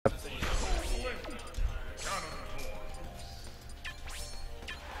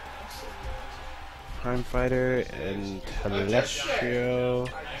PrimeFighter and Telestrio.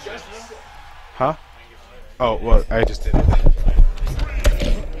 Huh? Oh, well, I just did it.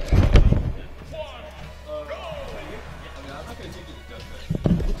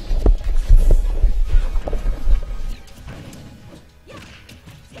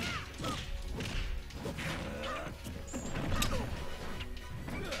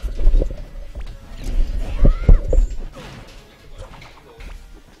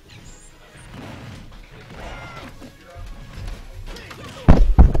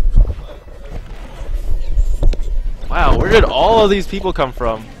 Wow, where did all of these people come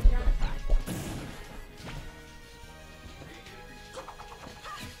from?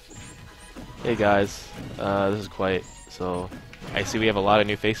 Hey guys, this is Quite. So, I see we have a lot of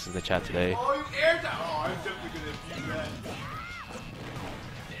new faces in the chat today. Oh, you aired that! Oh, I'm definitely gonna abuse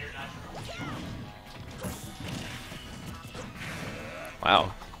that.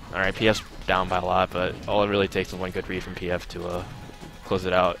 Wow. Alright, PF's down by a lot, but all it really takes is one good read from PF to close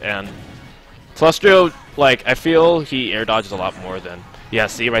it out. And Telestrio, like, I feel he air dodges a lot more than... Yeah,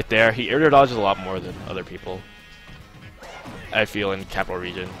 see right there? He air dodges a lot more than other people, I feel, in Capital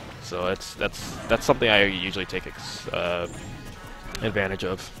Region. So that's something I usually take advantage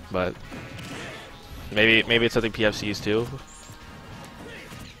of. But maybe it's something PF sees too.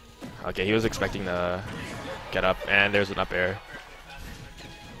 Okay, he was expecting to get up, and there's an up air.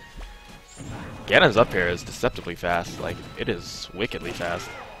 Ganon's up air is deceptively fast. Like, it is wickedly fast.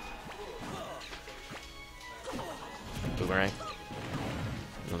 Boomerang.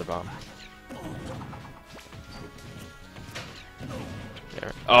 Another bomb.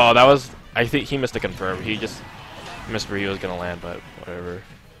 There. Oh, that was... I think he missed a confirm. He just missed where he was gonna land, but whatever.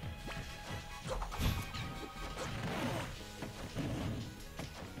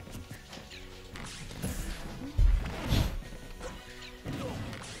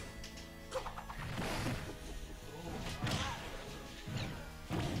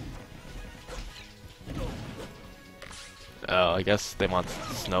 Oh, I guess they want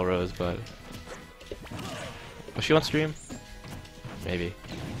Snow Rose, but... Was she on stream? Maybe.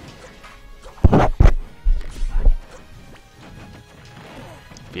 But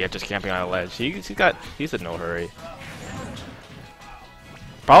yeah, just camping on a ledge. He's in no hurry.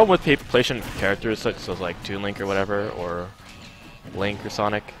 Problem with patient characters such as like Toon Link or whatever, or Link or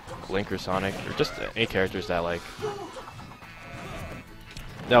Sonic, or just any characters that like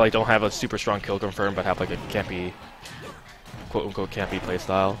don't have a super strong kill confirm but have like a campy, quote unquote campy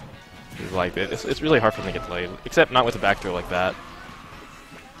playstyle. Like it's really hard for them to get delayed, except not with a back throw like that.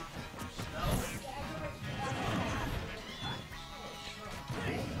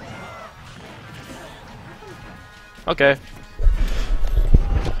 Okay.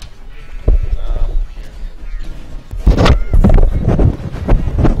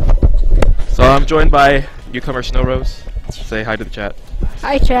 So I'm joined by newcomer Snow Rose. Say hi to the chat.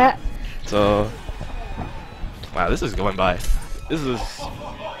 Hi, chat. So, wow, this is going by. This is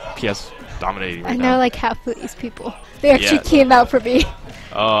PS dominating right I know now. like half of these people. They actually Yeah. came out for me.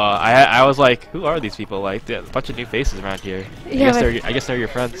 I was like, who are these people? Like, there's a bunch of new faces around here. Yeah, I guess they're your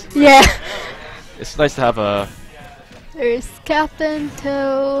friends. Yeah. It's nice to have a. There's Captain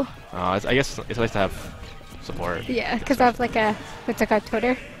Toe. I guess it's nice to have support. Yeah, because I have like a what's it called,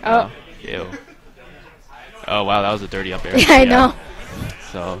 Twitter? Oh. Ew. Oh wow, that was a dirty up air. Yeah, I know.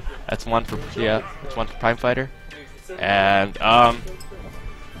 So that's one for PrimeFighter, and I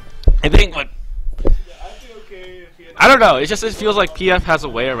think what. I don't know. It feels like PF has a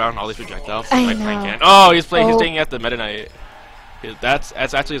way around all these projectiles. I Like know. oh, he's staying at the Meta Knight. That's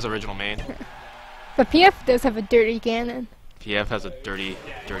actually his original main. But PF does have a dirty Ganon. PF has a dirty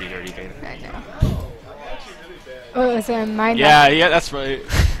Ganon. I know. Oh, it was a mind. Yeah, that's right.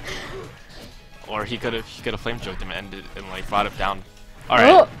 Or he could have flame choked him and like brought him down. All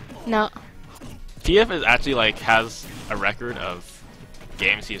right. Oh no. PF is actually like has a record of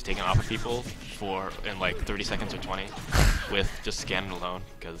games he has taken off of people in like 30 seconds or 20 with just scanning alone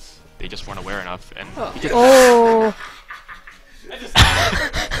because they just weren't aware enough and. Oh.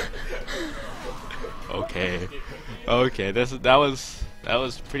 Okay. That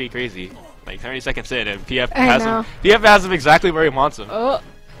was pretty crazy. Like 30 seconds in, and PF I has know. him. PF has him exactly where he wants him. Oh.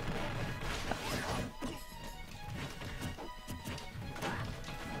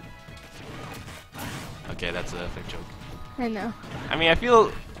 Okay, that's a fake joke. I know. I mean, I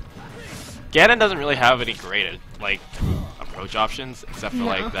feel Ganon doesn't really have any great like approach options except for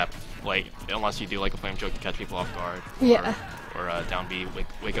like that, like unless you do like a flame choke to catch people off guard. Yeah. Or down B,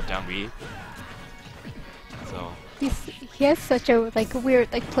 wake up down B. So. He has such a like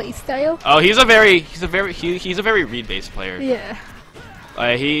weird like play style. Oh, he's a very read based player. Yeah.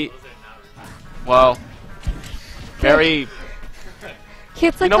 well, very. He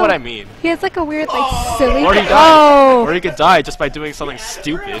has You like know a, what I mean. He has like a weird like silly. Or he died. Oh. Or he could die just by doing something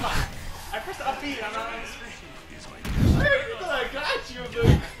stupid. I pressed up B and I'm not on the screen. I got you,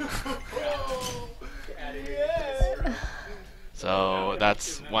 dude. Yeah. So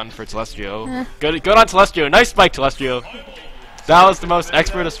that's one for Telestrio. Good on Telestrio. Nice spike, Telestrio. That was the most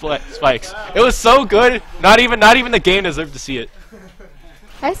expert of spikes. It was so good. Not even the game deserved to see it.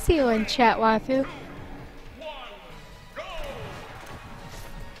 I see you in chat, Waifu.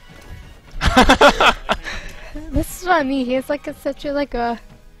 This is what I mean. He has like such a like a,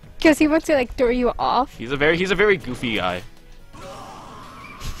 because he wants to like throw you off. He's a very goofy guy.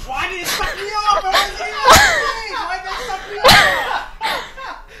 Why did it suck me off? Why did that suck me off?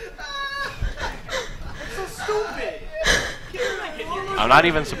 It's so stupid. I'm not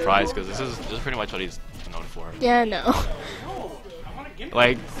even surprised because this is pretty much what he's known for. Yeah, I know.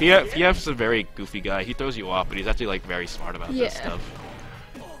 Like PF's a very goofy guy. He throws you off, but he's actually like very smart about this Yeah. stuff.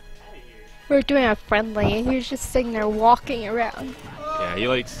 We were doing a friendly, and he was just sitting there walking around. Yeah, he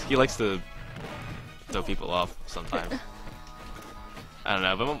likes to throw people off sometimes. I don't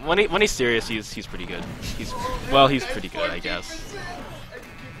know, but when he's serious, he's pretty good. He's pretty good, I guess.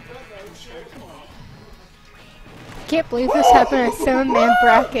 Can't believe this happened in a 7-man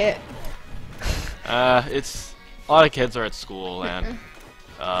bracket. It's a lot of kids are at school, and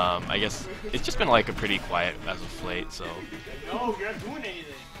I guess it's just been like a pretty quiet as of late. So No, you're not doing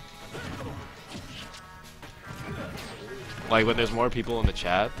anything. like when there's more people in the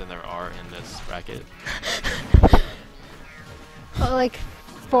chat than there are in this bracket. Oh, like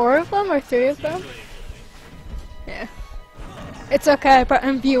 4 of them or 3 of them? Yeah. It's okay, I brought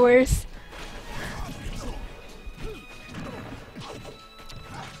in viewers.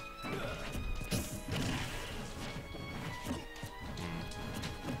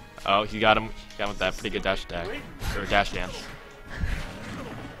 Oh, he got him with that pretty good dash attack or dash dance.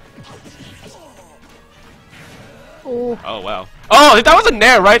 Oh. Oh wow. Oh, that was a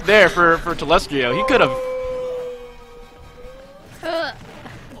nair right there for Telestrio. He could have.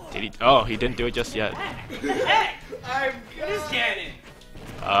 Did he? Oh, he didn't do it just yet. Heck! I'm just getting.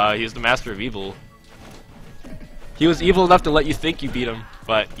 He's the master of evil. He was evil enough to let you think you beat him,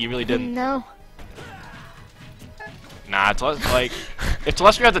 but you really didn't. No. Nah, like if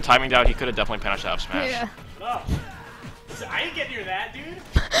Telestrio had the timing down, he could have definitely punished that up smash. Yeah. Oh. I didn't get near that, dude.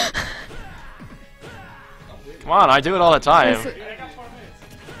 Come on, I do it all the time. Dude, I got 4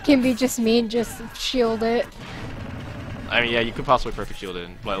 minutes. Can be just me and just shield it. I mean, yeah, you could possibly perfect shield it,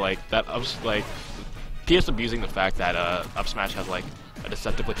 but like that, I was like, PS abusing the fact that up smash has like a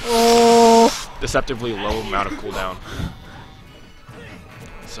deceptively low amount of cooldown.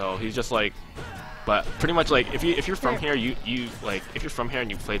 So he's just like, but pretty much like if you're from here, you like if you're from here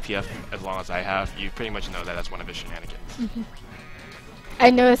and you play PF as long as I have, you pretty much know that that's one of his shenanigans. I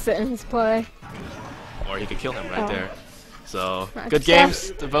noticed it in his play. Or he could kill him right Oh. there. So Not good just-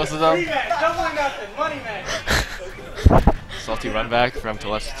 games to both of Money them. match, double or nothing, money match. Salty run back from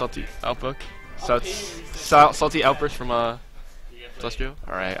salty outbook. Salty outburst from Telestrio.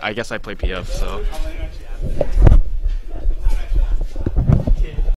 All right, I guess I play PF so.